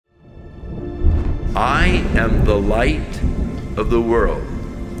I am the light of the world.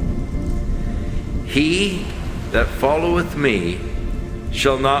 He that followeth me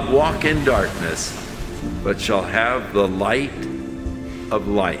shall not walk in darkness, but shall have the light of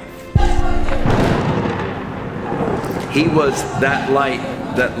life. He was that light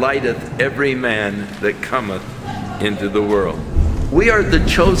that lighteth every man that cometh into the world. We are the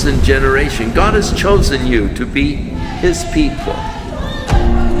chosen generation. God has chosen you to be his people.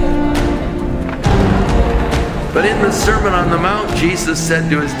 But in the Sermon on the Mount, Jesus said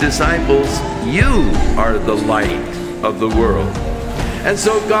to his disciples, you are the light of the world. And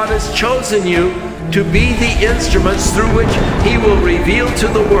so God has chosen you to be the instruments through which he will reveal to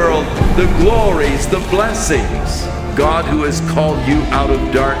the world the glories, the blessings. God, who has called you out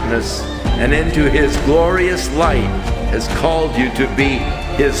of darkness and into his glorious light, has called you to be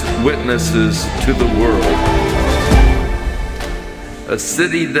his witnesses to the world. A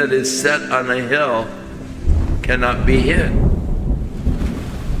city that is set on a hill cannot be hid.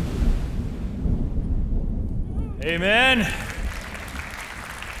 Amen.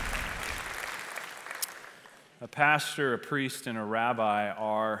 A pastor, a priest, and a rabbi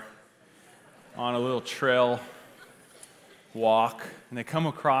are on a little trail walk, and they come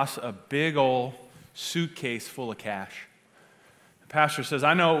across a big old suitcase full of cash. The pastor says,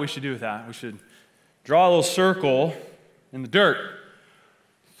 I know what we should do with that. We should draw a little circle in the dirt,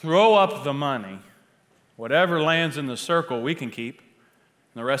 throw up the money. Whatever lands in the circle, we can keep,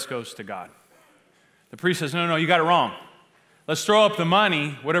 and the rest goes to God. The priest says, no, you got it wrong. Let's throw up the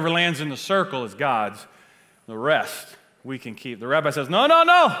money. Whatever lands in the circle is God's. The rest we can keep. The rabbi says, no.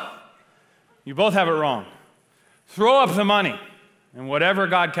 You both have it wrong. Throw up the money, and whatever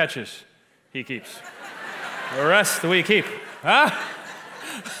God catches, he keeps. The rest we keep. Huh?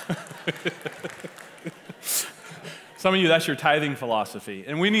 Some of you, that's your tithing philosophy,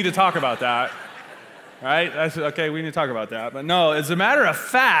 and we need to talk about that. Right? That's okay, we need to talk about that. But no, as a matter of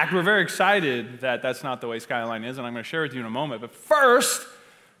fact, we're very excited that that's not the way Skyline is, and I'm going to share with you in a moment. But first,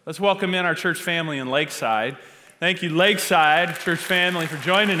 let's welcome in our church family in Lakeside. Thank you, Lakeside church family, for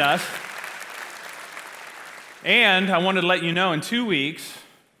joining us. And I wanted to let you know, in 2 weeks,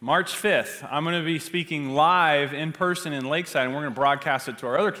 March 5th, I'm going to be speaking live in person in Lakeside, and we're going to broadcast it to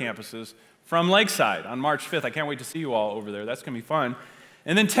our other campuses from Lakeside on March 5th. I can't wait to see you all over there. That's going to be fun.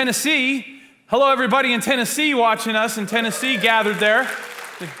 And then Tennessee. Hello, everybody in Tennessee watching us in Tennessee gathered there.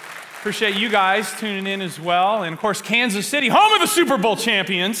 Appreciate you guys tuning in as well. And, of course, Kansas City, home of the Super Bowl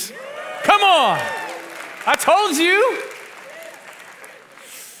champions. Come on. I told you.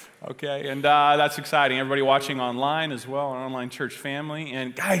 Okay, and that's exciting. Everybody watching online as well, our online church family.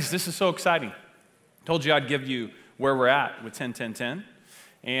 And, guys, this is so exciting. I told you I'd give you where we're at with 10-10-10.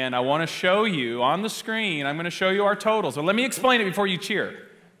 And I want to show you on the screen, I'm going to show you our totals. So let me explain it before you cheer,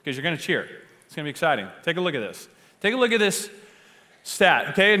 because you're going to cheer. It's going to be exciting. Take a look at this. Take a look at this stat.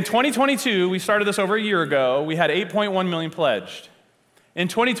 Okay, in 2022, we started this over a year ago. We had 8.1 million pledged. In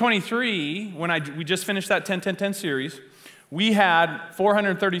 2023, when we just finished that 10-10-10 series, we had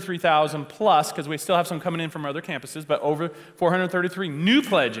 433,000 plus, because we still have some coming in from other campuses, but over 433 new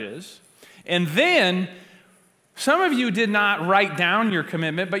pledges. And then some of you did not write down your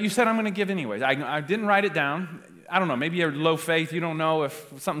commitment, but you said, I'm going to give anyways. I didn't write it down. I don't know, maybe you're low faith, you don't know if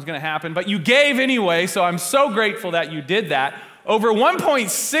something's going to happen, but you gave anyway, so I'm so grateful that you did that. Over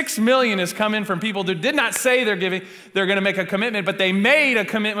 1.6 million has come in from people who did not say they're going to make a commitment, but they made a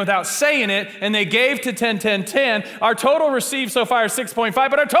commitment without saying it, and they gave to 10-10-10. Our total received so far is 6.5,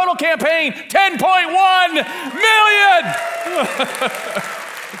 but our total campaign, 10.1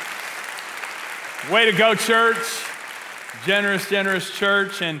 million! Way to go, church. Generous, generous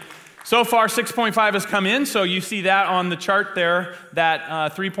church. And so far, 6.5 has come in, so you see that on the chart there,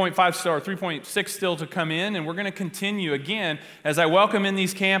 that 3.5 or 3.6 still to come in, and we're going to continue again as I welcome in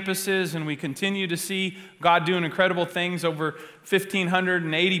these campuses, and we continue to see God doing incredible things. Over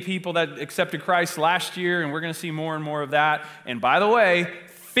 1,580 people that accepted Christ last year, and we're going to see more and more of that. And by the way,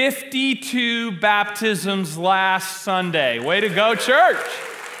 52 baptisms last Sunday. Way to go, church!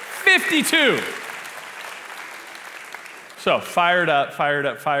 52. So fired up,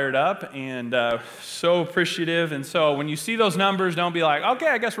 and so appreciative. And so when you see those numbers, don't be like, okay,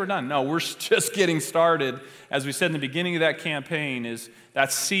 I guess we're done. No, we're just getting started. As we said in the beginning of that campaign, is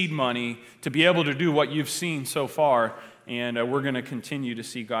that seed money to be able to do what you've seen so far, and we're going to continue to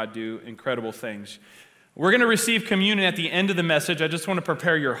see God do incredible things. We're going to receive communion at the end of the message. I just want to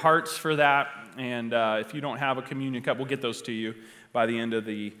prepare your hearts for that, and if you don't have a communion cup, we'll get those to you by the end of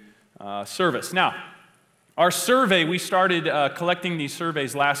the service. Now, our survey, we started collecting these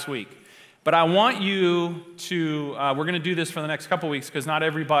surveys last week. But I want you to, we're going to do this for the next couple weeks because not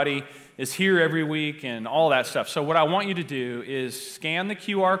everybody is here every week and all that stuff. So what I want you to do is scan the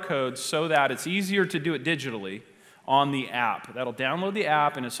QR code so that it's easier to do it digitally on the app. That'll download the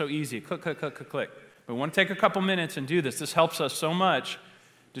app, and it's so easy. Click, click, click, click, click. But we want to take a couple minutes and do this. This helps us so much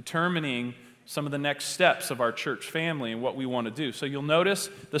determining some of the next steps of our church family and what we want to do. So you'll notice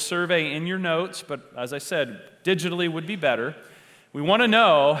the survey in your notes, but as I said, digitally would be better. We want to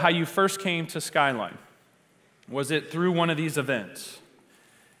know how you first came to Skyline. Was it through one of these events?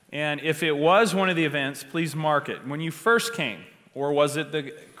 And if it was one of the events, please mark it. When you first came, or was it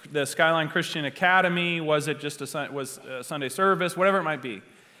the Skyline Christian Academy? Was it just a Sunday service? Whatever it might be.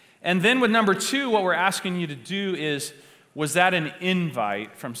 And then with number 2, what we're asking you to do is, was that an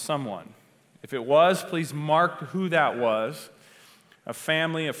invite from someone? If it was, please mark who that was. A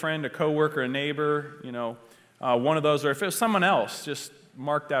family, a friend, a coworker, a neighbor, one of those. Or if it was someone else, just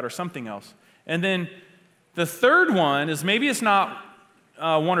mark that, or something else. And then the third one is, maybe it's not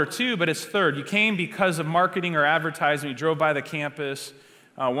 1 or 2, but it's third. You came because of marketing or advertising. You drove by the campus,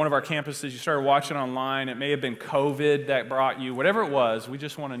 one of our campuses. You started watching online. It may have been COVID that brought you. Whatever it was, we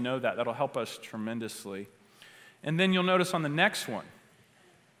just want to know that. That'll help us tremendously. And then you'll notice on the next one,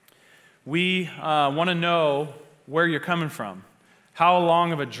 we want to know where you're coming from. How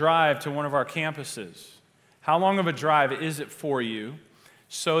long of a drive to one of our campuses? How long of a drive is it for you,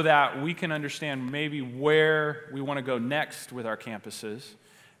 so that we can understand maybe where we want to go next with our campuses,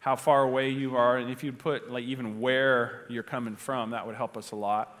 how far away you are, and if you'd put even where you're coming from, that would help us a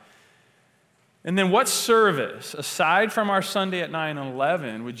lot. And then what service, aside from our Sunday at 9 and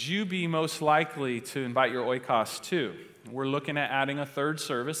 11, would you be most likely to invite your oikos to? We're looking at adding a third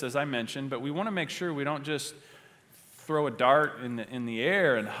service, as I mentioned, but we want to make sure we don't just throw a dart in the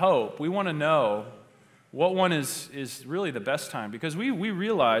air and hope. We want to know what one is really the best time, because we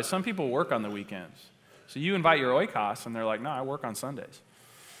realize some people work on the weekends. So you invite your oikos, and they're like, no, I work on Sundays.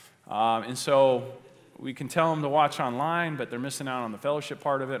 And so we can tell them to watch online, but they're missing out on the fellowship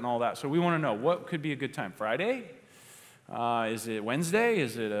part of it and all that. So we want to know, what could be a good time? Friday? Is it Wednesday?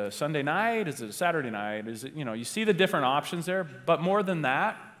 Is it a Sunday night? Is it a Saturday night? Is it, you see the different options there. But more than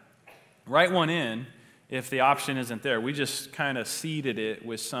that, write one in if the option isn't there. We just kind of seeded it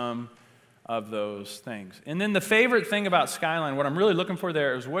with some of those things. And then the favorite thing about Skyline, what I'm really looking for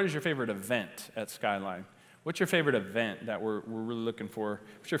there is, what is your favorite event at Skyline? What's your favorite event that we're really looking for?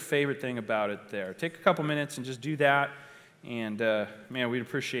 What's your favorite thing about it there? Take a couple minutes and just do that. And man, we'd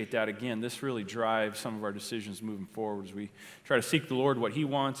appreciate that. Again, this really drives some of our decisions moving forward as we try to seek the Lord, what He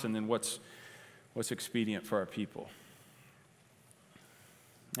wants, and then what's expedient for our people.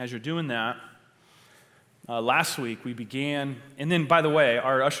 As you're doing that, last week we began, and then by the way,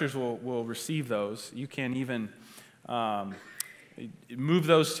 our ushers will receive those. You can even move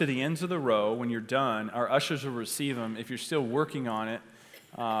those to the ends of the row when you're done. Our ushers will receive them. If you're still working on it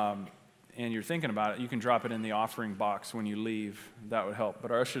and you're thinking about it, you can drop it in the offering box when you leave. That would help.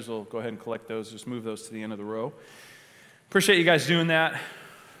 But our ushers will go ahead and collect those. Just move those to the end of the row. Appreciate you guys doing that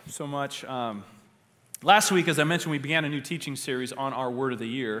so much. Last week, as I mentioned, we began a new teaching series on our Word of the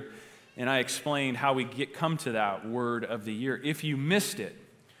Year, and I explained how we come to that Word of the Year. If you missed it,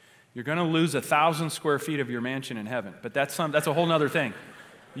 you're going to lose 1,000 square feet of your mansion in heaven, but that's a whole other thing.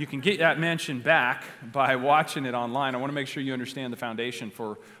 You can get that mansion back by watching it online. I want to make sure you understand the foundation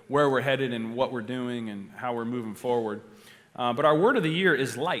for where we're headed and what we're doing and how we're moving forward. But our Word of the Year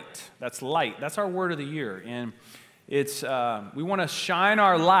is light. That's light. That's our Word of the Year. And it's we want to shine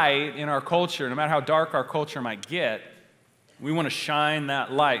our light in our culture. No matter how dark our culture might get, we want to shine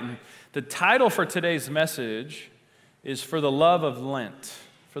that light. And the title for today's message is For the Love of Lent.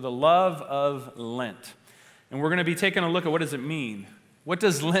 For the Love of Lent. And we're going to be taking a look at, what does it mean? What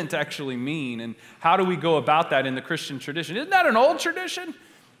does Lent actually mean? And how do we go about that in the Christian tradition? Isn't that an old tradition?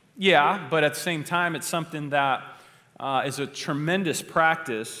 Yeah, but at the same time, it's something that is a tremendous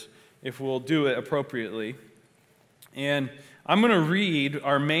practice if we'll do it appropriately. And I'm going to read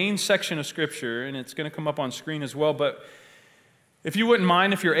our main section of Scripture, and it's going to come up on screen as well. But if you wouldn't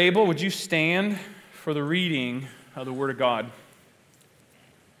mind, if you're able, would you stand for the reading of the Word of God?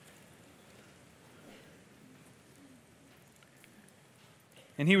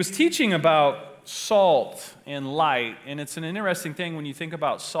 And he was teaching about salt and light, and it's an interesting thing when you think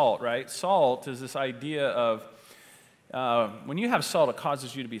about salt, right? Salt is this idea of, when you have salt, it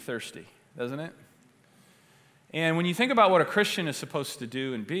causes you to be thirsty, doesn't it? And when you think about what a Christian is supposed to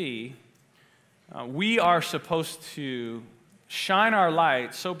do and be, we are supposed to shine our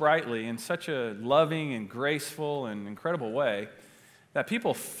light so brightly in such a loving and graceful and incredible way that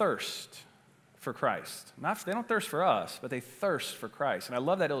people thirst for Christ. They don't thirst for us, but they thirst for Christ. And I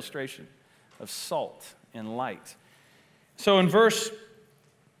love that illustration. of salt and light. So in verse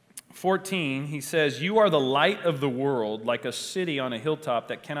 14, he says, "You are the light of the world, like a city on a hilltop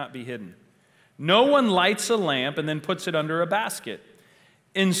that cannot be hidden. No one lights a lamp and then puts it under a basket.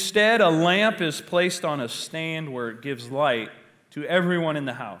 Instead, a lamp is placed on a stand where it gives light to everyone in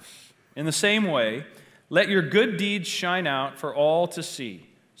the house. In the same way, let your good deeds shine out for all to see,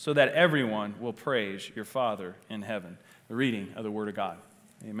 so that everyone will praise your Father in heaven." The reading of the Word of God.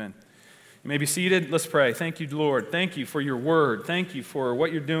 Amen. You may be seated. Let's pray. Thank you, Lord. Thank you for your Word. Thank you for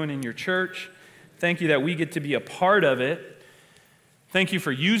what you're doing in your church. Thank you that we get to be a part of it. Thank you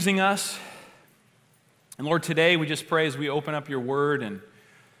for using us. And Lord, today we just pray as we open up your Word and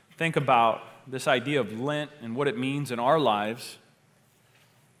think about this idea of Lent and what it means in our lives.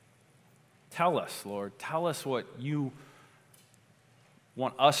 Tell us, Lord, tell us what you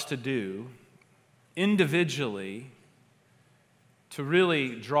want us to do individually to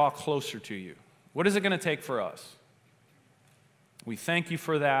really draw closer to you. What is it going to take for us? We thank you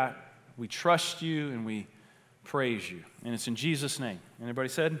for that. We trust you and we praise you. And it's in Jesus' name. Anybody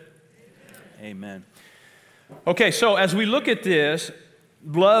said? Amen. Amen. Okay, so as we look at this,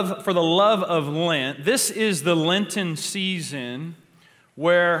 love for the love of Lent, this is the Lenten season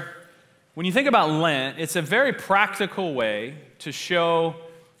where, when you think about Lent, it's a very practical way to show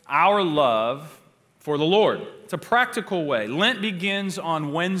our love for the Lord. It's a practical way. Lent begins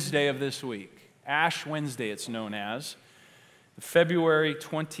on Wednesday of this week. Ash Wednesday, it's known as. February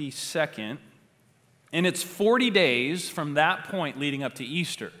 22nd. And it's 40 days from that point leading up to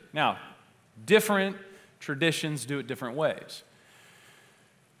Easter. Now, different traditions do it different ways.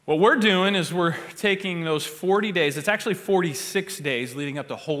 What we're doing is we're taking those 40 days, it's actually 46 days leading up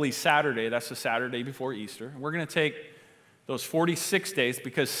to Holy Saturday. That's the Saturday before Easter. We're going to take those 46 days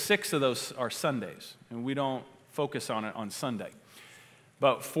because 6 of those are Sundays, and we don't focus on it on Sunday.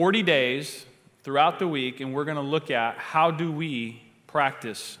 But 40 days throughout the week, and we're going to look at how do we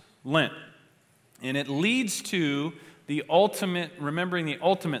practice Lent. And it leads to the ultimate, remembering the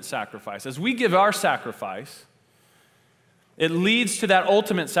ultimate sacrifice. As we give our sacrifice, it leads to that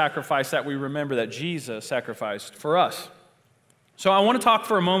ultimate sacrifice that we remember that Jesus sacrificed for us. So I want to talk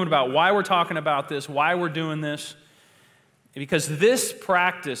for a moment about why we're talking about this, why we're doing this, because this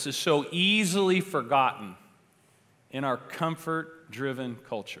practice is so easily forgotten in our comfort-driven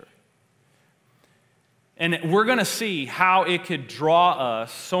culture. And we're going to see how it could draw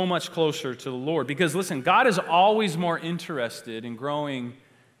us so much closer to the Lord. Because listen, God is always more interested in growing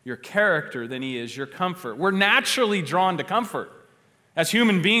your character than he is your comfort. We're naturally drawn to comfort. As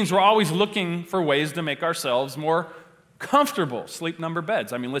human beings, we're always looking for ways to make ourselves more comfortable. Sleep number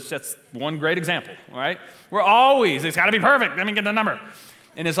beds. I mean, that's one great example, right? We're always, it's got to be perfect. Let me get the number.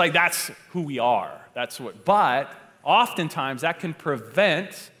 And it's like, that's who we are. But oftentimes that can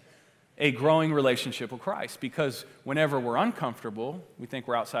prevent a growing relationship with Christ, because whenever we're uncomfortable, we think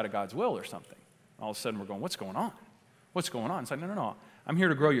we're outside of God's will or something. All of a sudden we're going, what's going on? What's going on? It's like, no. I'm here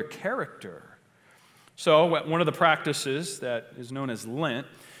to grow your character. So one of the practices that is known as Lent,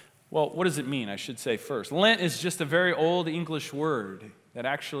 well, what does it mean? I should say first. Lent is just a very old English word that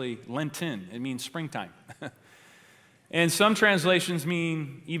actually, Lenten, it means springtime. And some translations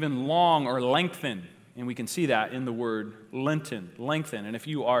mean even long or lengthen. And we can see that in the word Lenten, lengthen. And if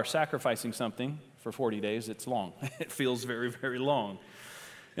you are sacrificing something for 40 days, it's long. It feels very, very long.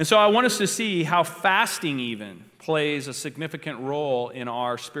 And so I want us to see how fasting even plays a significant role in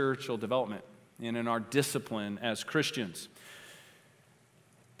our spiritual development and in our discipline as Christians.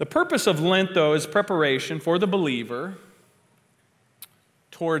 The purpose of Lent, though, is preparation for the believer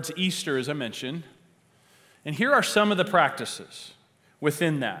towards Easter, as I mentioned. And here are some of the practices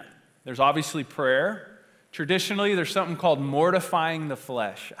within that. There's obviously prayer. Traditionally, there's something called mortifying the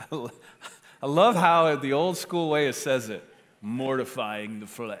flesh. I love how the old school way it says it, mortifying the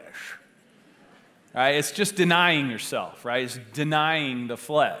flesh. Right? It's just denying yourself, right? It's denying the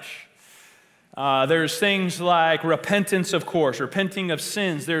flesh. There's things like repentance, of course, repenting of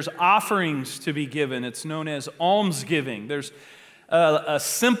sins. There's offerings to be given. It's known as almsgiving. There's a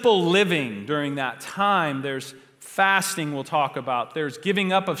simple living during that time. There's fasting we'll talk about. There's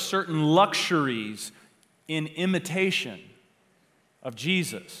giving up of certain luxuries in imitation of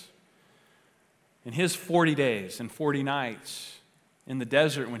Jesus. In his 40 days and 40 nights in the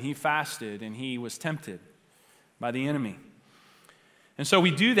desert when he fasted and he was tempted by the enemy. And so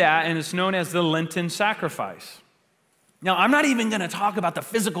we do that, and it's known as the Lenten sacrifice. Now, I'm not even going to talk about the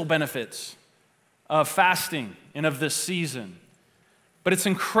physical benefits of fasting and of this season, but it's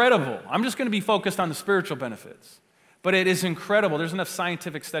incredible. I'm just going to be focused on the spiritual benefits. But it is incredible. There's enough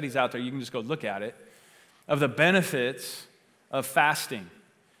scientific studies out there, you can just go look at it, of the benefits of fasting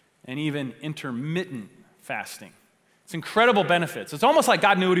and even intermittent fasting. It's incredible benefits. It's almost like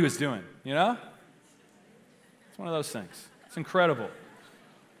God knew what he was doing, you know? It's one of those things. It's incredible.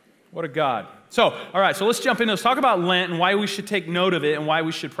 What a God. So, all right, so let's jump into this. Talk about Lent and why we should take note of it and why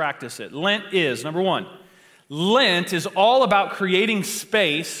we should practice it. Lent is, number one, Lent is all about creating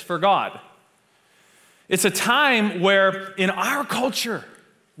space for God. It's a time where in our culture,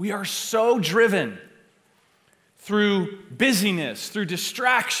 we are so driven through busyness, through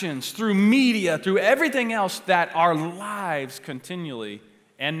distractions, through media, through everything else that our lives continually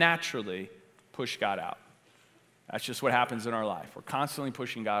and naturally push God out. That's just what happens in our life. We're constantly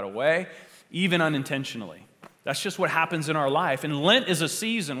pushing God away, even unintentionally. That's just what happens in our life. And Lent is a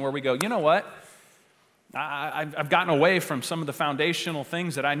season where we go, you know what? I've gotten away from some of the foundational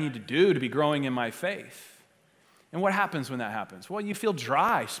things that I need to do to be growing in my faith. And what happens when that happens? Well, you feel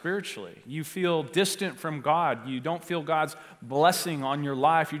dry spiritually. You feel distant from God. You don't feel God's blessing on your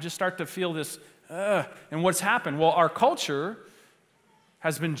life. You just start to feel this, And what's happened? Well, our culture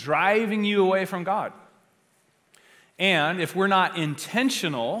has been driving you away from God. And if we're not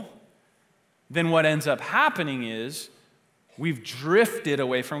intentional, then what ends up happening is we've drifted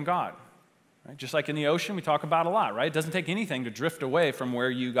away from God. Right? Just like in the ocean, we talk about a lot, right? It doesn't take anything to drift away from where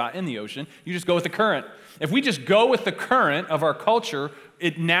you got in the ocean. You just go with the current. If we just go with the current of our culture,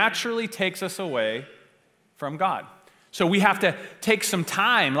 it naturally takes us away from God. So we have to take some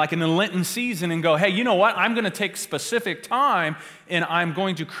time, like in the Lenten season, and go, hey, you know what? I'm going to take specific time, and I'm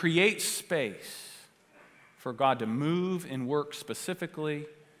going to create space for God to move and work specifically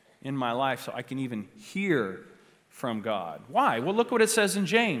in my life so I can even hear from God. Why? Well, look what it says in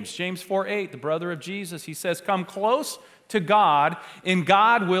James. James 4:8, the brother of Jesus, he says, come close to God, and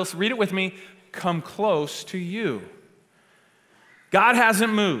God will, read it with me, come close to you. God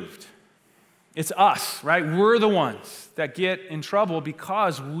hasn't moved. It's us, right? We're the ones that get in trouble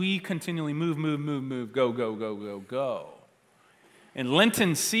because we continually move, go. And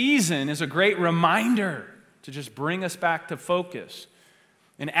Lenten season is a great reminder to just bring us back to focus.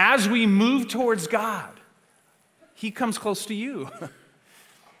 And as we move towards God, he comes close to you.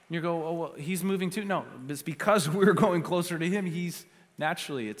 You go, oh, well, he's moving too. No, it's because we're going closer to him.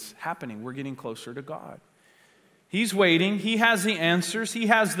 Naturally, it's happening. We're getting closer to God. He's waiting. He has the answers. He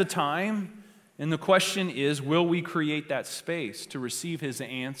has the time. And the question is, will we create that space to receive his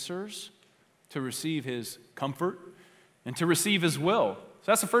answers, to receive his comfort, and to receive his will?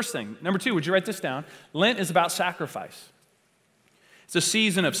 So that's the first thing. Number two, would you write this down? Lent is about sacrifice. It's a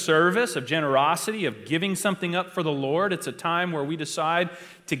season of service, of generosity, of giving something up for the Lord. It's a time where we decide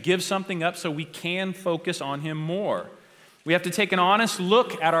to give something up so we can focus on him more. We have to take an honest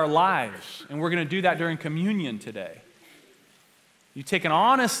look at our lives, and we're going to do that during communion today. You take an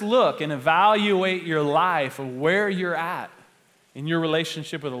honest look and evaluate your life of where you're at in your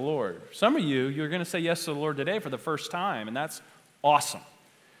relationship with the Lord. Some of you're going to say yes to the Lord today for the first time, and that's awesome.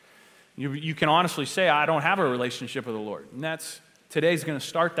 You can honestly say, I don't have a relationship with the Lord. And today's going to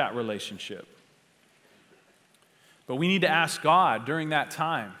start that relationship. But we need to ask God during that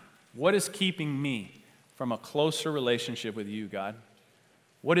time, what is keeping me from a closer relationship with you, God?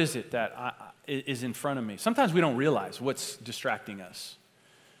 What is it that is in front of me? Sometimes we don't realize what's distracting us.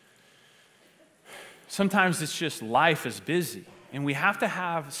 Sometimes it's just life is busy. And we have to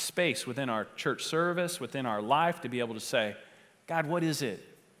have space within our church service, within our life, to be able to say, God, what is it?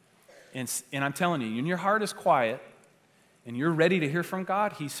 And I'm telling you, when your heart is quiet and you're ready to hear from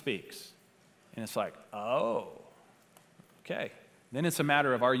God, he speaks. And it's like, oh, okay. Then it's a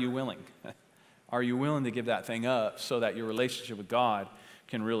matter of, are you willing? Are you willing to give that thing up so that your relationship with God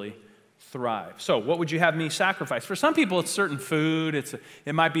can really thrive? So what would you have me sacrifice? For some people, it's certain food.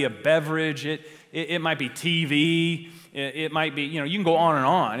 It might be a beverage. It might be TV. It might be, you can go on and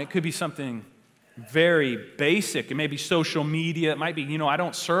on. It could be something very basic. It may be social media. It might be, I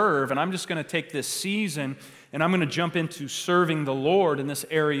don't serve, and I'm just going to take this season, and I'm going to jump into serving the Lord in this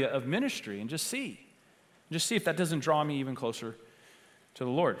area of ministry and just see if that doesn't draw me even closer to the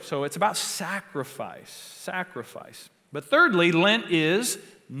Lord. So it's about sacrifice. But thirdly, Lent is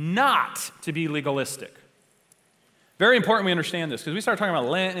not to be legalistic. Very important we understand this, because we start talking about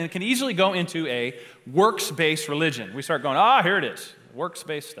Lent, and it can easily go into a works-based religion. We start going, here it is.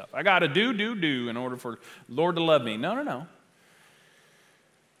 Works-based stuff. I got to do in order for the Lord to love me. No.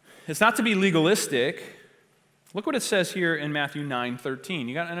 It's not to be legalistic. Look what it says here in Matthew 9:13.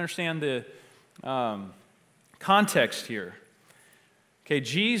 You got to understand the context here. Okay,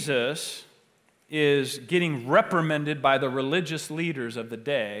 Jesus is getting reprimanded by the religious leaders of the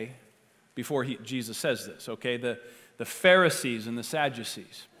day before Jesus says this, okay? The Pharisees and the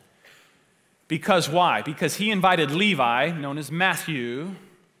Sadducees. Because why? Because he invited Levi, known as Matthew,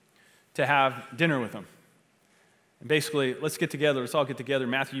 to have dinner with them. And basically, let's get together, let's all get together.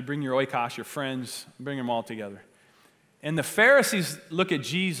 Matthew, you bring your oikos, your friends, bring them all together. And the Pharisees look at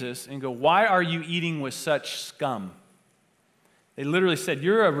Jesus and go, why are you eating with such scum? They literally said,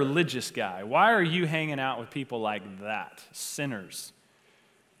 you're a religious guy. Why are you hanging out with people like that? Sinners,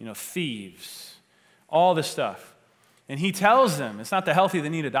 thieves, all this stuff. And he tells them, it's not the healthy that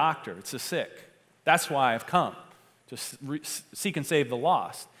need a doctor, it's the sick. That's why I've come, to seek and save the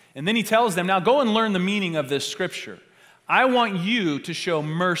lost. And then he tells them, now go and learn the meaning of this scripture. I want you to show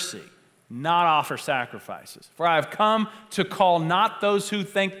mercy, not offer sacrifices. For I have come to call not those who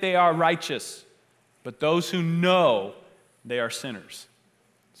think they are righteous, but those who know they are sinners.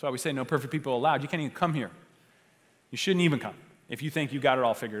 That's why we say no perfect people allowed. You can't even come here. You shouldn't even come if you think you got it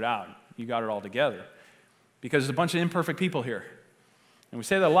all figured out. You got it all together. Because there's a bunch of imperfect people here. And we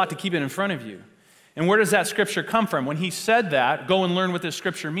say that a lot to keep it in front of you. And where does that scripture come from? When he said that, go and learn what this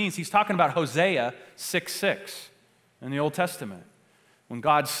scripture means, he's talking about Hosea 6:6 in the Old Testament. When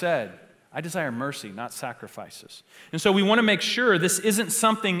God said, I desire mercy, not sacrifices. And so we want to make sure this isn't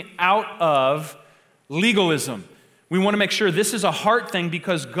something out of legalism. We want to make sure this is a heart thing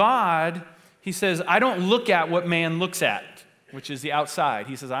because God, he says, I don't look at what man looks at, which is the outside.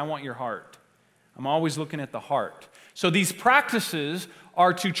 He says, I want your heart. I'm always looking at the heart. So these practices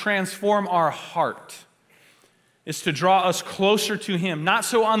are to transform our heart. It's to draw us closer to him. Not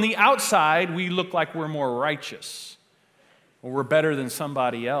so on the outside we look like we're more righteous or we're better than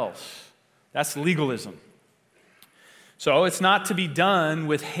somebody else. That's legalism. So it's not to be done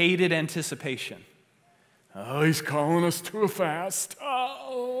with hated anticipation. Oh, he's calling us to a fast.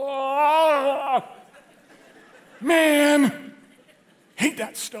 Oh, man, hate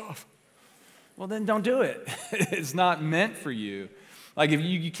that stuff. Well, then don't do it. It's not meant for you. Like if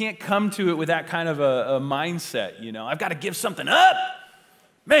you can't come to it with that kind of a mindset, I've got to give something up.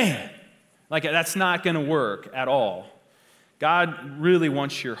 Man, like that's not going to work at all. God really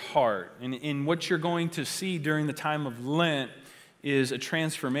wants your heart. And what you're going to see during the time of Lent is a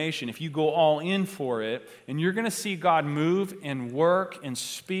transformation. If you go all in for it, and you're going to see God move and work and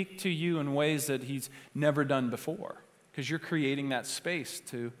speak to you in ways that he's never done before. Because you're creating that space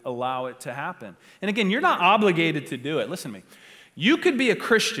to allow it to happen. And again, you're not obligated to do it. Listen to me. You could be a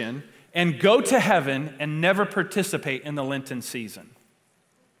Christian and go to heaven and never participate in the Lenten season.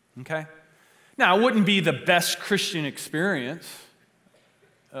 Okay? Now, it wouldn't be the best Christian experience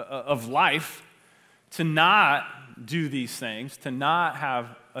of life to not do these things, to not have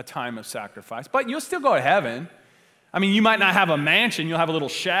a time of sacrifice, but you'll still go to heaven. I mean, you might not have a mansion, you'll have a little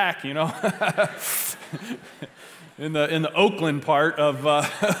shack, in the Oakland part of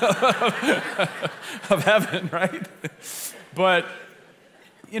heaven, right? But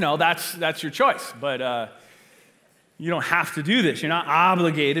that's your choice. But you don't have to do this. You're not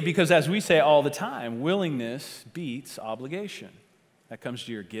obligated because, as we say all the time, willingness beats obligation. That comes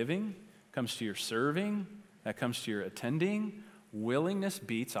to your giving, comes to your serving, that comes to your attending. Willingness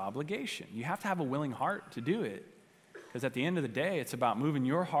beats obligation. You have to have a willing heart to do it. Because at the end of the day, it's about moving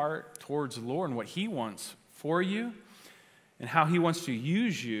your heart towards the Lord and what he wants for you and how he wants to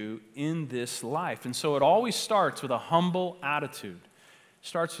use you in this life. And so it always starts with a humble attitude. It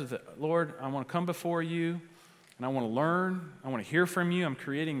starts with, Lord, I want to come before you and I want to learn. I want to hear from you. I'm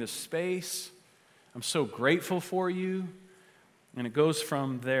creating this space. I'm so grateful for you. And it goes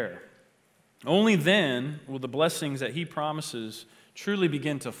from there. Only then will the blessings that he promises truly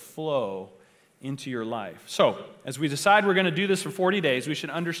begin to flow into your life. So, as we decide we're going to do this for 40 days, we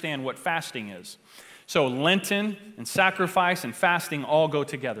should understand what fasting is. So, Lenten and sacrifice and fasting all go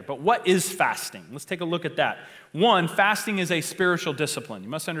together. But what is fasting? Let's take a look at that. One, fasting is a spiritual discipline. You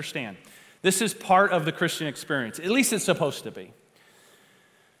must understand. This is part of the Christian experience. At least it's supposed to be.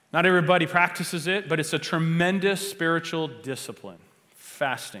 Not everybody practices it, but it's a tremendous spiritual discipline.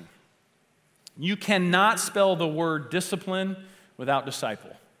 Fasting. You cannot spell the word discipline without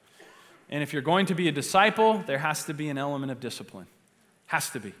disciple. And if you're going to be a disciple, there has to be an element of discipline. Has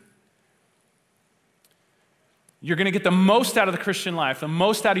to be. You're going to get the most out of the Christian life, the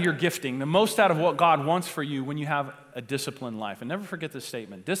most out of your gifting, the most out of what God wants for you when you have a disciplined life. And never forget this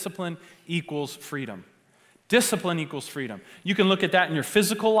statement. Discipline equals freedom. Discipline equals freedom. You can look at that in your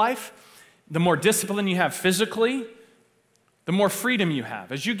physical life. The more discipline you have physically, the more freedom you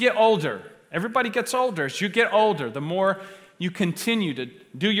have. As you get older, everybody gets older. As you get older, the more you continue to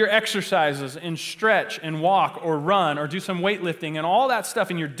do your exercises and stretch and walk or run or do some weightlifting and all that stuff,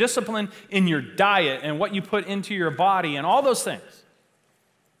 and your discipline in your diet and what you put into your body and all those things,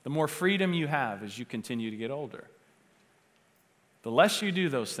 the more freedom you have as you continue to get older. The less you do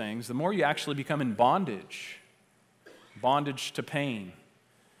those things, the more you actually become in bondage. Bondage to pain,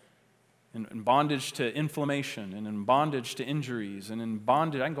 in bondage to inflammation, and in bondage to injuries, and in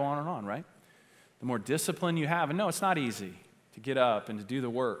bondage, I can go on and on, right? The more discipline you have, and no, it's not easy to get up and to do the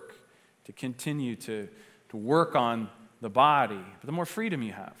work, to continue to work on the body, but the more freedom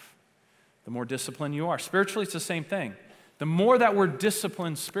you have, the more disciplined you are. Spiritually, it's the same thing. The more that we're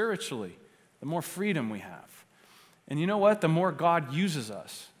disciplined spiritually, the more freedom we have. And you know what? The more God uses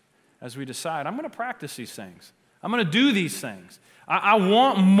us as we decide, I'm going to practice these things. I'm going to do these things. I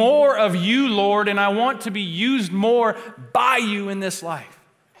want more of you, Lord, and I want to be used more by you in this life.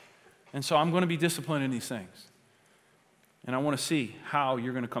 And so I'm going to be disciplined in these things. And I want to see how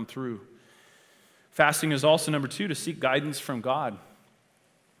you're going to come through. Fasting is also, number 2, to seek guidance from God.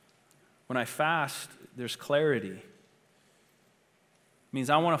 When I fast, there's clarity. It means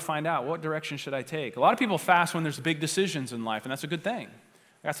I want to find out, what direction should I take? A lot of people fast when there's big decisions in life, and that's a good thing.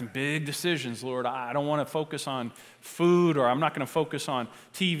 I got some big decisions, Lord. I don't want to focus on food, or I'm not going to focus on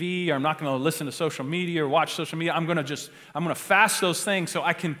TV, or I'm not going to listen to social media or watch social media. I'm going to fast those things so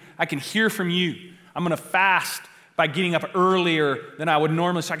I can hear from you. I'm going to fast by getting up earlier than I would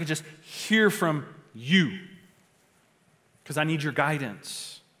normally so I can just hear from you because I need your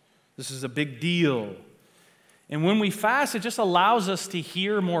guidance. This is a big deal. And when we fast, it just allows us to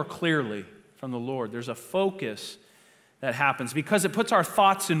hear more clearly from the Lord. There's a focus that happens because it puts our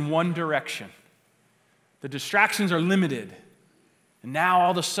thoughts in one direction. The distractions are limited. And now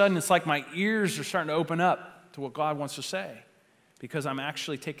all of a sudden it's like my ears are starting to open up to what God wants to say because I'm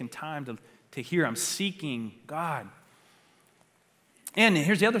actually taking time to hear. I'm seeking God. And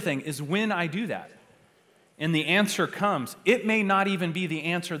here's the other thing is when I do that and the answer comes, it may not even be the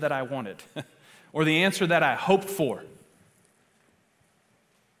answer that I wanted or the answer that I hoped for.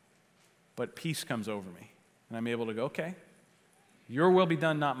 But peace comes over me. And I'm able to go, okay, your will be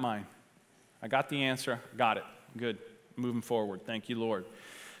done, not mine. I got the answer, got it. Good, moving forward. Thank you, Lord.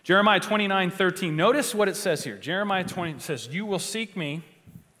 Jeremiah 29:13. Notice what it says here. Jeremiah 20 says, you will seek me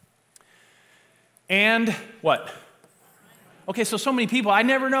and what? Okay, so many people, I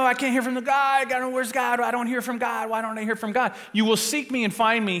never know, I can't hear from the God. I gotta know, where's God? I don't hear from God. Why don't I hear from God? You will seek me and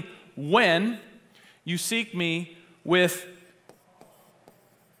find me when you seek me with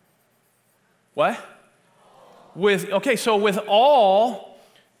what? With all,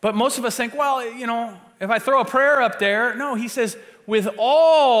 but most of us think, well, you know, if I throw a prayer up there, no, he says, with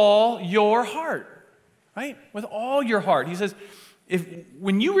all your heart, right? With all your heart. He says,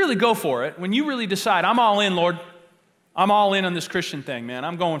 when you really go for it, when you really decide, I'm all in, Lord, I'm all in on this Christian thing, man,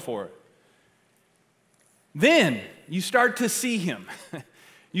 I'm going for it. Then you start to see him.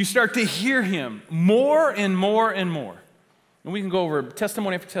 You start to hear him more and more and more. And we can go over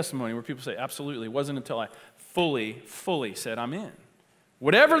testimony after testimony where people say, absolutely, it wasn't until I fully said, I'm in.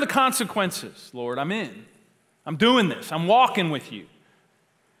 Whatever the consequences, Lord, I'm in. I'm doing this. I'm walking with you.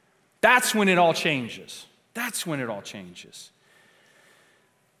 That's when it all changes. That's when it all changes.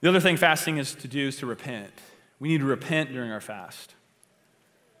 The other thing fasting is to do is to repent. We need to repent during our fast.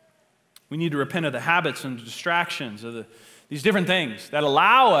 We need to repent of the habits and distractions of these different things that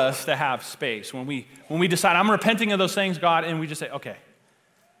allow us to have space. When we decide, I'm repenting of those things, God, and we just say, okay,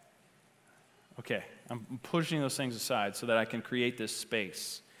 I'm pushing those things aside so that I can create this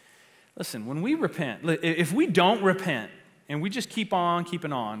space. Listen, when we repent, if we don't repent and we just keep on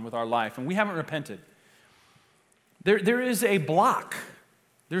keeping on with our life and we haven't repented, there is a block.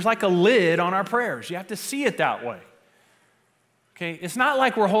 There's like a lid on our prayers. You have to see it that way. Okay? It's not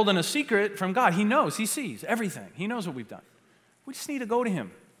like we're holding a secret from God. He knows. He sees everything. He knows what we've done. We just need to go to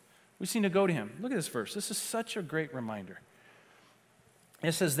him. We just need to go to him. Look at this verse. This is such a great reminder.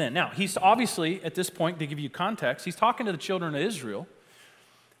 It says then. Now, he's obviously, at this point, to give you context, he's talking to the children of Israel,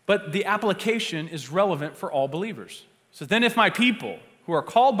 but the application is relevant for all believers. It says, then if my people who are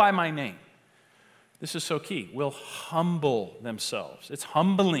called by my name, this is so key, will humble themselves. It's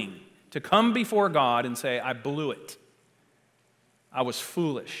humbling to come before God and say, I blew it. I was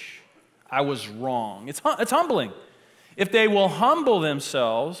foolish. I was wrong. It's humbling. If they will humble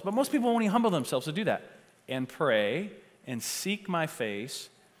themselves, but most people won't even humble themselves to do that, and pray and seek my face,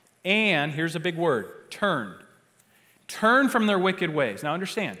 and here's a big word, turn. Turn from their wicked ways. Now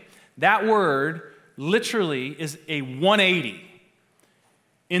understand, that word literally is a 180.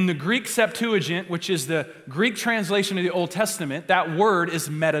 In the Greek Septuagint, which is the Greek translation of the Old Testament, that word is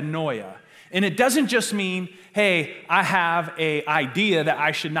metanoia. And it doesn't just mean, hey, I have an idea that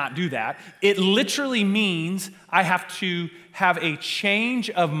I should not do that. It literally means I have to have a change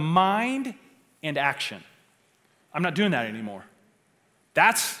of mind and action. I'm not doing that anymore.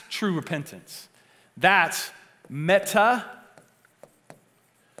 That's true repentance. That's metanoia.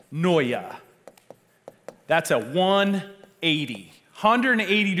 That's a 180.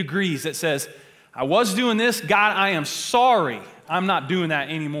 180 degrees that says, I was doing this, God, I am sorry. I'm not doing that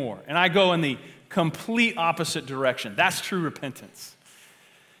anymore. And I go in the complete opposite direction. That's true repentance.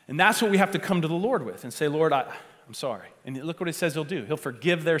 And that's what we have to come to the Lord with and say, Lord, I'm sorry. And look what he says he'll do. He'll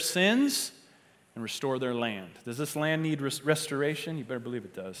forgive their sins and restore their land. Does this land need restoration? You better believe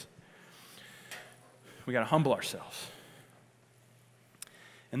it does. We got to humble ourselves.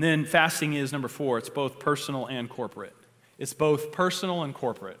 And then fasting is number 4. It's both personal and corporate. It's both personal and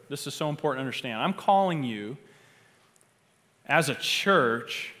corporate. This is so important to understand. I'm calling you as a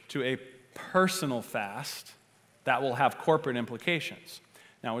church to a personal fast that will have corporate implications.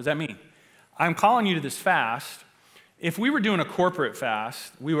 Now, what does that mean? I'm calling you to this fast. If we were doing a corporate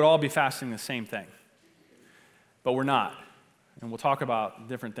fast, we would all be fasting the same thing. But we're not. And we'll talk about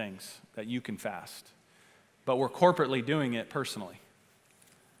different things that you can fast. But we're corporately doing it personally.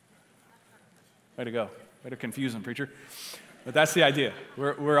 Way to go. Way to confuse them, preacher. But that's the idea.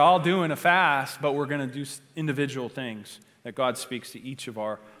 We're all doing a fast, but we're going to do individual things that God speaks to each of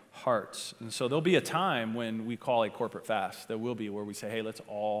our hearts. And so there'll be a time when we call a corporate fast. There will be where we say, hey, let's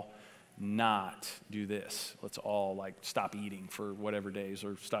all not do this. Let's all stop eating for whatever days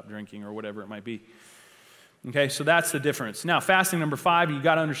or stop drinking or whatever it might be. Okay, so that's the difference. Now, fasting number 5, you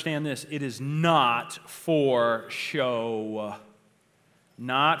got to understand this. It is not for show.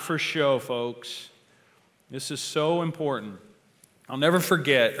 Not for show, folks. This is so important. I'll never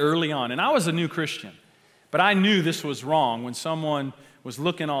forget early on, and I was a new Christian, but I knew this was wrong when someone was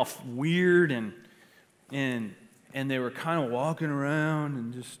looking all weird and they were kind of walking around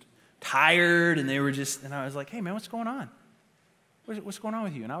and just tired, and I was like, hey man, what's going on? What's going on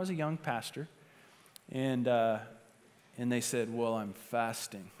with you? And I was a young pastor, and they said, well, I'm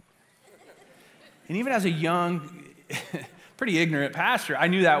fasting. And even as a young, pretty ignorant pastor, I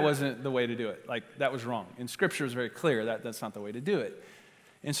knew that wasn't the way to do it. That was wrong. And Scripture is very clear that that's not the way to do it.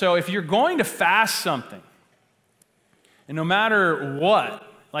 And so if you're going to fast something, and no matter what,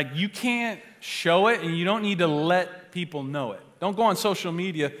 you can't show it, and you don't need to let people know it. Don't go on social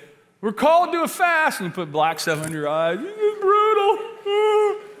media, we're called to a fast, and you put black stuff under your eyes. This is brutal.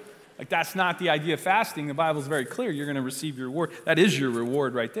 That's not the idea of fasting. The Bible's very clear. You're going to receive your reward. That is your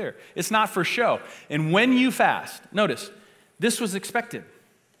reward right there. It's not for show. And when you fast, notice, this was expected.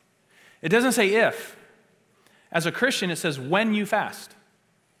 It doesn't say if. As a Christian, it says when you fast.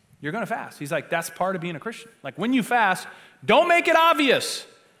 You're going to fast. He's like, that's part of being a Christian. When you fast, don't make it obvious,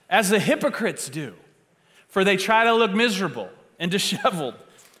 as the hypocrites do. For they try to look miserable and disheveled,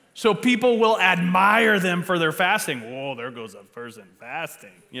 so people will admire them for their fasting. Whoa, there goes a person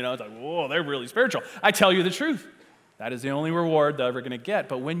fasting. It's like, whoa, they're really spiritual. I tell you the truth. That is the only reward they're ever going to get.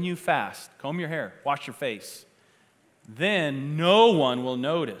 But when you fast, comb your hair, wash your face, then no one will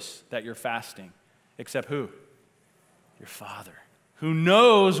notice that you're fasting, except who? Your Father, who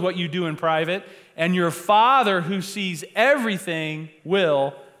knows what you do in private, and your Father who sees everything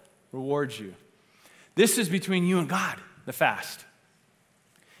will reward you. This is between you and God, the fast.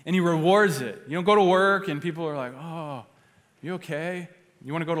 And he rewards it. You don't go to work and people are like, oh, you okay?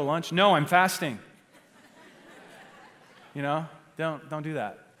 You want to go to lunch? No, I'm fasting. Don't do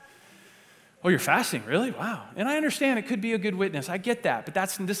that. Oh, you're fasting? Really? Wow. And I understand it could be a good witness. I get that, but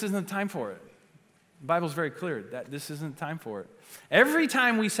this isn't the time for it. The Bible's very clear that this isn't the time for it. Every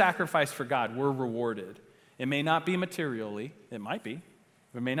time we sacrifice for God, we're rewarded. It may not be materially. It might be.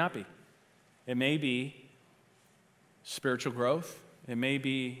 It may not be. It may be spiritual growth. It may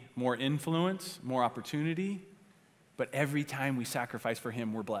be more influence, more opportunity. But every time we sacrifice for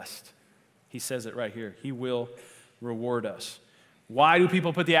him, we're blessed. He says it right here. He will reward us. Why do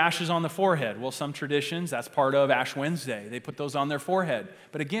people put the ashes on the forehead? Well, some traditions, that's part of Ash Wednesday. They put those on their forehead.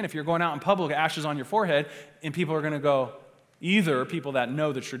 But again, if you're going out in public, ashes on your forehead, and people are going to go, either people that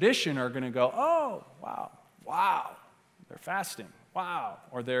know the tradition are going to go, oh, wow, they're fasting, wow,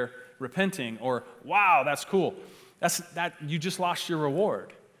 or they're repenting, or wow, that's cool. You just lost your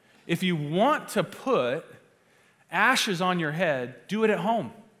reward. If you want to put ashes on your head, do it at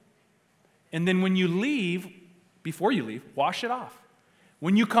home. And then when you leave, before you leave, wash it off.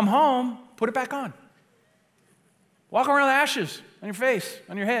 When you come home, put it back on. Walk around with ashes on your face,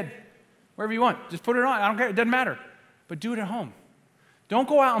 on your head, wherever you want. Just put it on. I don't care. It doesn't matter. But do it at home. Don't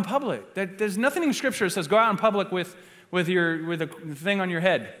go out in public. There's nothing in Scripture that says go out in public with a thing on your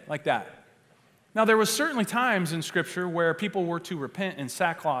head like that. Now, there was certainly times in Scripture where people were to repent in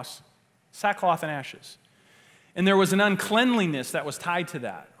sackcloth and ashes. And there was an uncleanliness that was tied to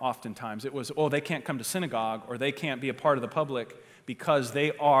that oftentimes. It was, they can't come to synagogue or they can't be a part of the public because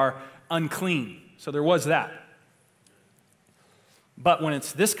they are unclean. So there was that. But when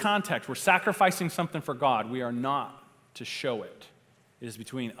it's this context, we're sacrificing something for God, we are not to show it. It is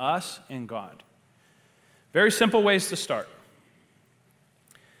between us and God. Very simple ways to start.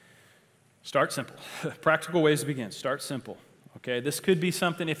 Start simple. Practical ways to begin. Start simple. Okay, this could be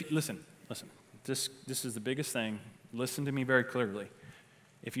something, listen, this is the biggest thing. Listen to me very clearly.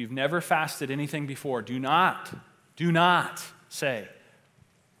 If you've never fasted anything before, do not say,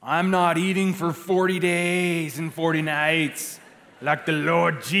 I'm not eating for 40 days and 40 nights like the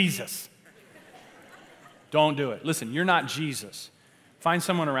Lord Jesus. Don't do it. Listen, you're not Jesus. Find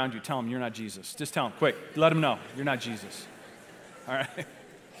someone around you, tell them you're not Jesus. Just tell them, quick, let them know you're not Jesus. All right?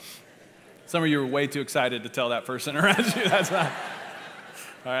 Some of you are way too excited to tell that person around you. That's not.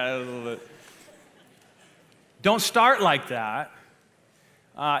 All right, a little bit. Don't start like that.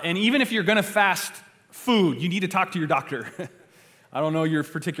 And even if you're going to fast food, you need to talk to your doctor. I don't know your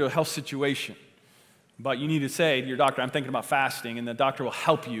particular health situation, but you need to say to your doctor, I'm thinking about fasting, and the doctor will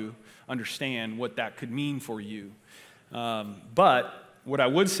help you understand what that could mean for you. But what I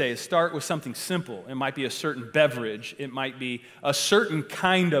would say is start with something simple. It might be a certain beverage. It might be a certain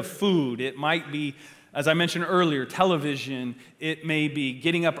kind of food. It might be, as I mentioned earlier, television. It may be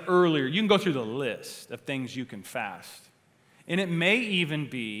getting up earlier. You can go through the list of things you can fast. And it may even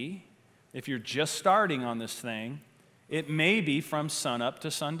be, if you're just starting on this thing, it may be from sunup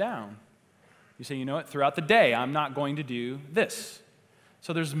to sundown. You say, you know what, throughout the day, I'm not going to do this.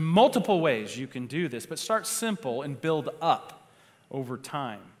 So there's multiple ways you can do this, but start simple and build up over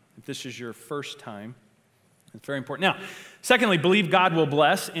time. If this is your first time, it's very important. Now, secondly, believe God will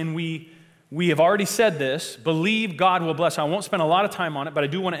bless, and we have already said this, believe God will bless. I won't spend a lot of time on it, but I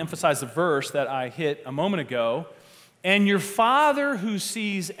do want to emphasize the verse that I hit a moment ago. And your Father who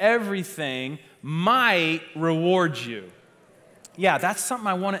sees everything might reward you. Yeah, that's something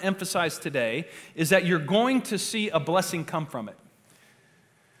I want to emphasize today, is that you're going to see a blessing come from it.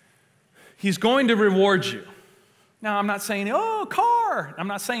 He's going to reward you. Now, I'm not saying, oh, car. I'm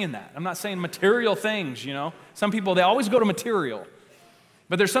not saying that. I'm not saying material things, you know. Some people, they always go to material.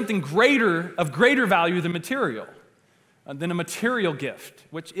 But there's something greater, of greater value than material, than a material gift,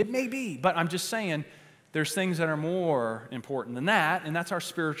 which it may be. But I'm just saying there's things that are more important than that, and that's our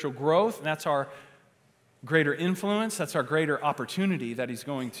spiritual growth, and that's our greater influence, that's our greater opportunity that He's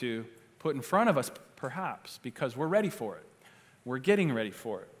going to put in front of us, perhaps, because we're ready for it. We're getting ready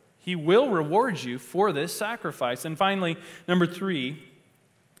for it. He will reward you for this sacrifice. And finally, number 3,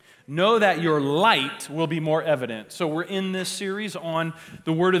 know that your light will be more evident. So we're in this series on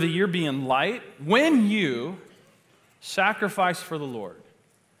the word of the year being light. When you sacrifice for the Lord,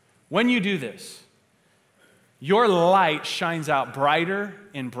 when you do this, your light shines out brighter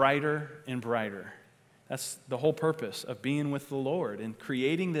and brighter and brighter. That's the whole purpose of being with the Lord and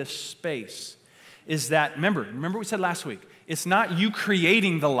creating this space. Is that, remember we said last week, it's not you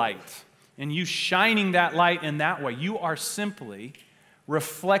creating the light and you shining that light in that way. You are simply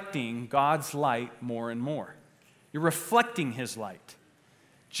reflecting God's light more and more. You're reflecting His light.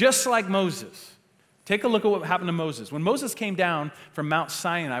 Just like Moses. Take a look at what happened to Moses. When Moses came down from Mount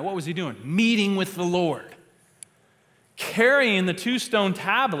Sinai, what was he doing? Meeting with the Lord. Carrying the 2 stone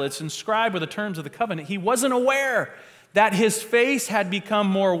tablets inscribed with the terms of the covenant. He wasn't aware that his face had become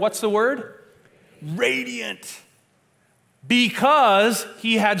more, what's the word? Radiant. Because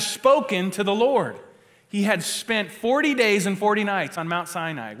he had spoken to the Lord. He had spent 40 days and 40 nights on Mount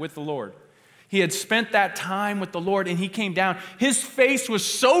Sinai with the Lord. He had spent that time with the Lord, and he came down. His face was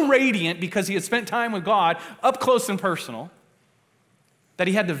so radiant because he had spent time with God up close and personal that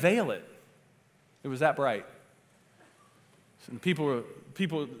he had to veil it. It was that bright. And people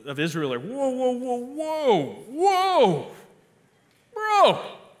of Israel are, whoa, whoa, whoa, whoa, whoa, bro.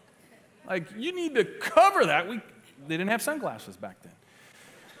 Like, you need to cover that. They didn't have sunglasses back then.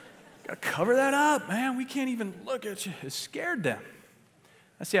 Got to cover that up, man. We can't even look at you. It scared them.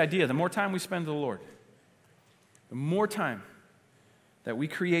 That's the idea. The more time we spend with the Lord, the more time that we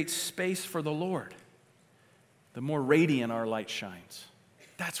create space for the Lord, the more radiant our light shines.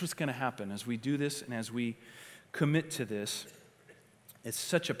 That's what's going to happen as we do this and as we commit to this. It's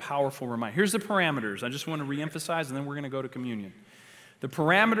such a powerful reminder. Here's the parameters. I just want to reemphasize, and then we're going to go to communion. The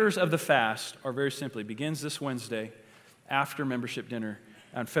parameters of the fast are very simply, begins this Wednesday after membership dinner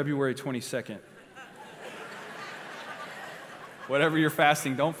on February 22nd. Whatever you're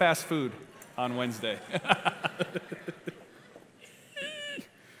fasting, don't fast food on Wednesday.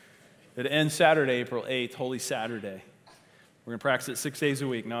 It ends Saturday, April 8th, Holy Saturday. We're going to practice it 6 days a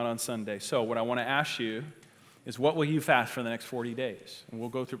week, not on Sunday. So what I want to ask you is, what will you fast for the next 40 days? And we'll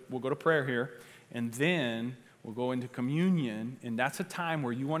go to prayer here, and then we'll go into communion, and that's a time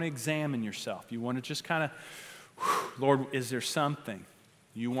where you want to examine yourself. You want to just kind of, Lord, is there something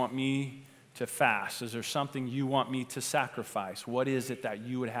you want me to fast? Is there something you want me to sacrifice? What is it that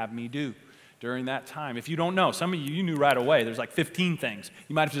you would have me do during that time? If you don't know, some of you knew right away. There's like 15 things.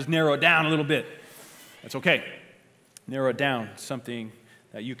 You might have just narrow it down a little bit. That's okay. Narrow it down, something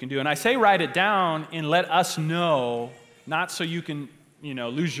that you can do. And I say write it down and let us know, not so you can,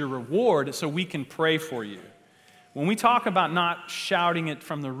 lose your reward, it's so we can pray for you. When we talk about not shouting it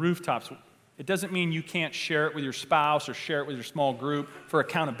from the rooftops, it doesn't mean you can't share it with your spouse or share it with your small group for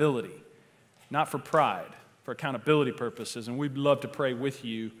accountability, not for pride, for accountability purposes. And we'd love to pray with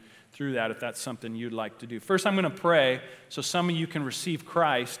you through that if that's something you'd like to do. First, I'm going to pray so some of you can receive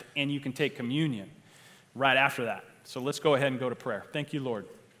Christ and you can take communion right after that. So let's go ahead and go to prayer. Thank you, Lord.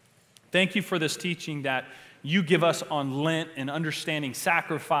 Thank you for this teaching that you give us on Lent and understanding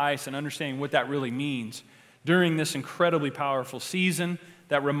sacrifice and understanding what that really means during this incredibly powerful season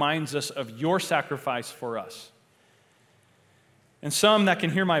that reminds us of your sacrifice for us. And some that can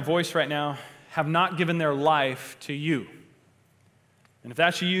hear my voice right now have not given their life to you. And if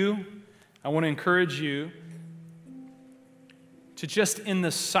that's you, I want to encourage you to just in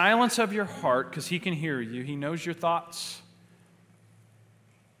the silence of your heart, because He can hear you, He knows your thoughts,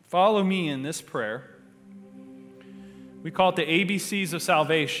 follow me in this prayer. We call it the ABCs of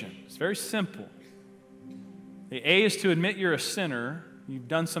salvation. It's very simple. The A is to admit you're a sinner, you've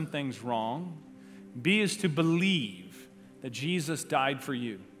done some things wrong. B is to believe that Jesus died for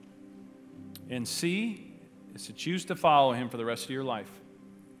you. And C is to choose to follow Him for the rest of your life.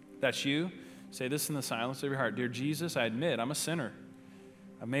 If that's you, say this in the silence of your heart. Dear Jesus, I admit I'm a sinner.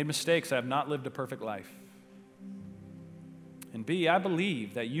 I've made mistakes. I have not lived a perfect life. And B, I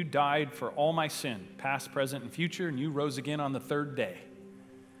believe that you died for all my sin, past, present, and future, and you rose again on the third day.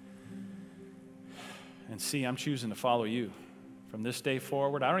 And C, I'm choosing to follow you from this day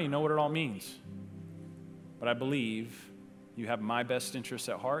forward. I don't even know what it all means, but I believe you have my best interests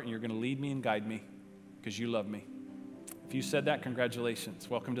at heart, and you're going to lead me and guide me because you love me. If you said that, congratulations.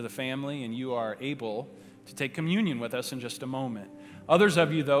 Welcome to the family, and you are able to take communion with us in just a moment. Others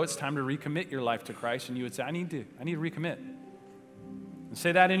of you, though, it's time to recommit your life to Christ, and you would say, I need to recommit. And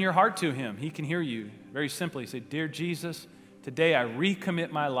say that in your heart to Him. He can hear you very simply. Say, Dear Jesus, today I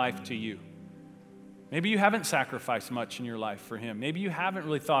recommit my life to you. Maybe you haven't sacrificed much in your life for Him. Maybe you haven't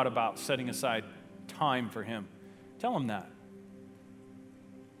really thought about setting aside time for Him. Tell Him that.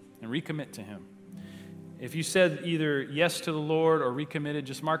 And recommit to Him. If you said either yes to the Lord or recommitted,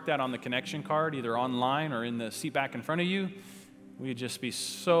 just mark that on the connection card, either online or in the seat back in front of you. We'd just be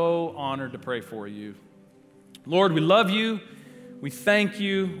so honored to pray for you. Lord, we love you. We thank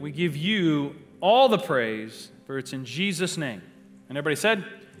you. We give you all the praise, for it's in Jesus' name. And everybody said,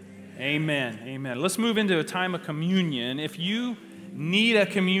 Amen. Amen. Let's move into a time of communion. If you need a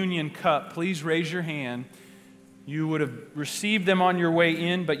communion cup, please raise your hand. You would have received them on your way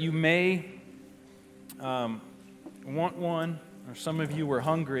in, but you may want one, or some of you were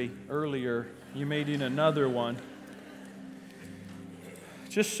hungry earlier. You may need another one.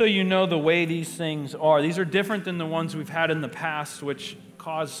 Just so you know the way these things are different than the ones we've had in the past, which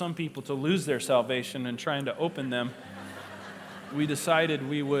caused some people to lose their salvation in trying to open them. We decided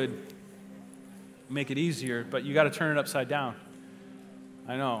we would make it easier, but you got to turn it upside down.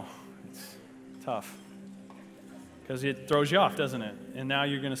 I know, it's tough, because it throws you off, doesn't it? And now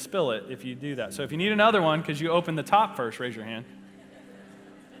you're going to spill it if you do that. So if you need another one, because you opened the top first, raise your hand.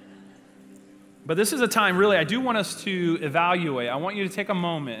 But this is a time, really, I do want us to evaluate. I want you to take a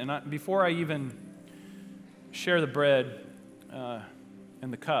moment, and before I even share the bread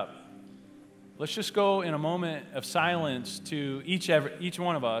and the cup, let's just go in a moment of silence to each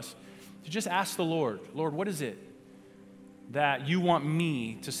one of us to just ask the Lord, Lord, what is it that you want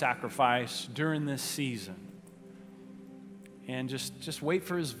me to sacrifice during this season? And just wait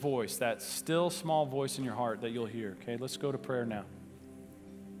for His voice, that still small voice in your heart that you'll hear. Okay, let's go to prayer now.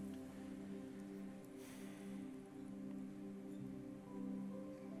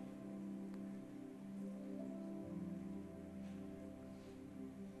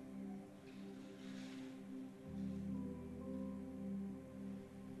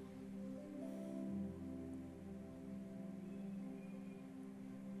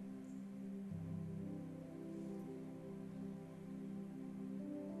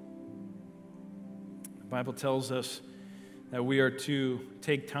 The Bible tells us that we are to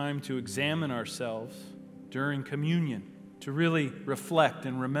take time to examine ourselves during communion, to really reflect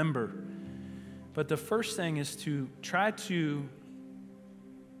and remember. But the first thing is to try to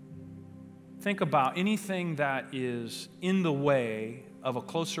think about anything that is in the way of a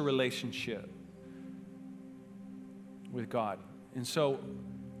closer relationship with God. And so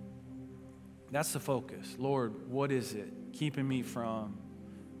that's the focus. Lord, what is it keeping me from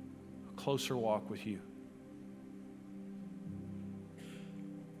closer walk with you.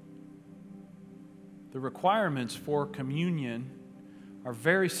 The requirements for communion are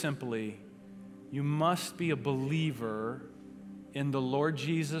very simply, you must be a believer in the Lord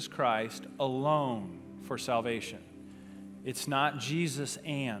Jesus Christ alone for salvation. It's not Jesus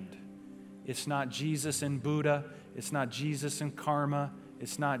and. It's not Jesus and Buddha. It's not Jesus and karma.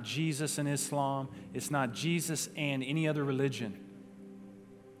 It's not Jesus and Islam. It's not Jesus and any other religion.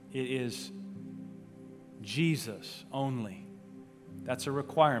 It is Jesus only. That's a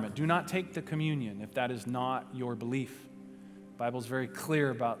requirement. Do not take the communion if that is not your belief. The Bible's very clear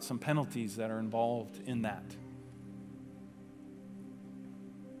about some penalties that are involved in that.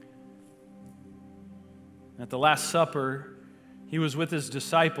 At the Last Supper, he was with his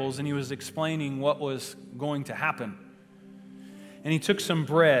disciples and he was explaining what was going to happen. And he took some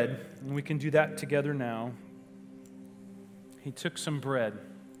bread, and we can do that together now. He took some bread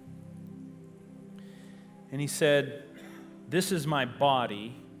and he said, "This is my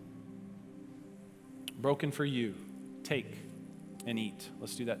body broken for you. Take and eat."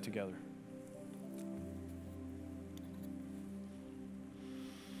 Let's do that together.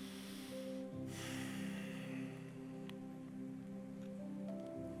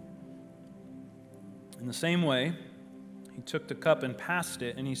 In the same way, he took the cup and passed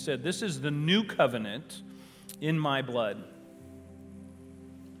it, and he said, "This is the new covenant in my blood."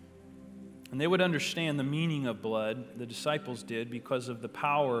 And they would understand the meaning of blood, the disciples did, because of the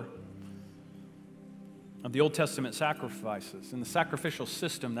power of the Old Testament sacrifices and the sacrificial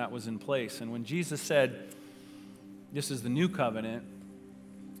system that was in place. And when Jesus said, "This is the new covenant,"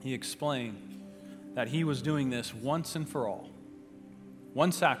 he explained that he was doing this once and for all.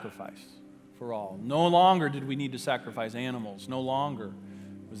 One sacrifice for all. No longer did we need to sacrifice animals. No longer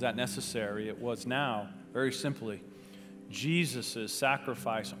was that necessary. It was now, very simply, Jesus'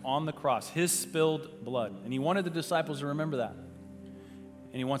 sacrifice on the cross, his spilled blood. And he wanted the disciples to remember that.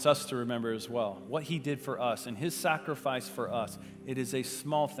 And he wants us to remember as well what he did for us and his sacrifice for us. It is a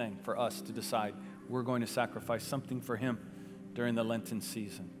small thing for us to decide we're going to sacrifice something for him during the Lenten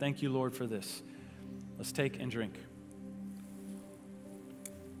season. Thank you, Lord, for this. Let's take and drink.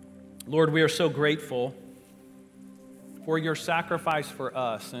 Lord, we are so grateful for your sacrifice for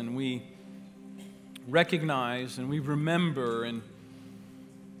us, and we recognize and we remember and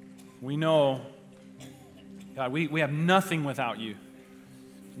we know, God, we have nothing without you.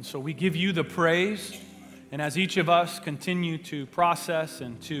 And so we give you the praise, and as each of us continue to process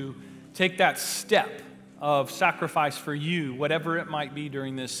and to take that step of sacrifice for you, whatever it might be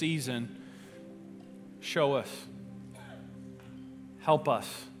during this season, show us, help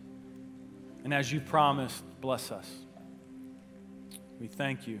us, and as you promised, bless us. We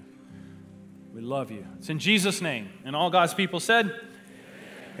thank you. We love you. It's in Jesus' name. And all God's people said,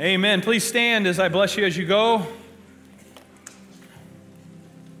 Amen. Amen. Please stand as I bless you as you go.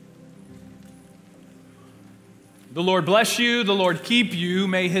 The Lord bless you. The Lord keep you.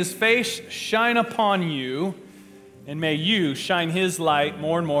 May his face shine upon you. And may you shine his light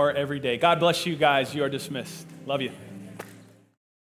more and more every day. God bless you guys. You are dismissed. Love you.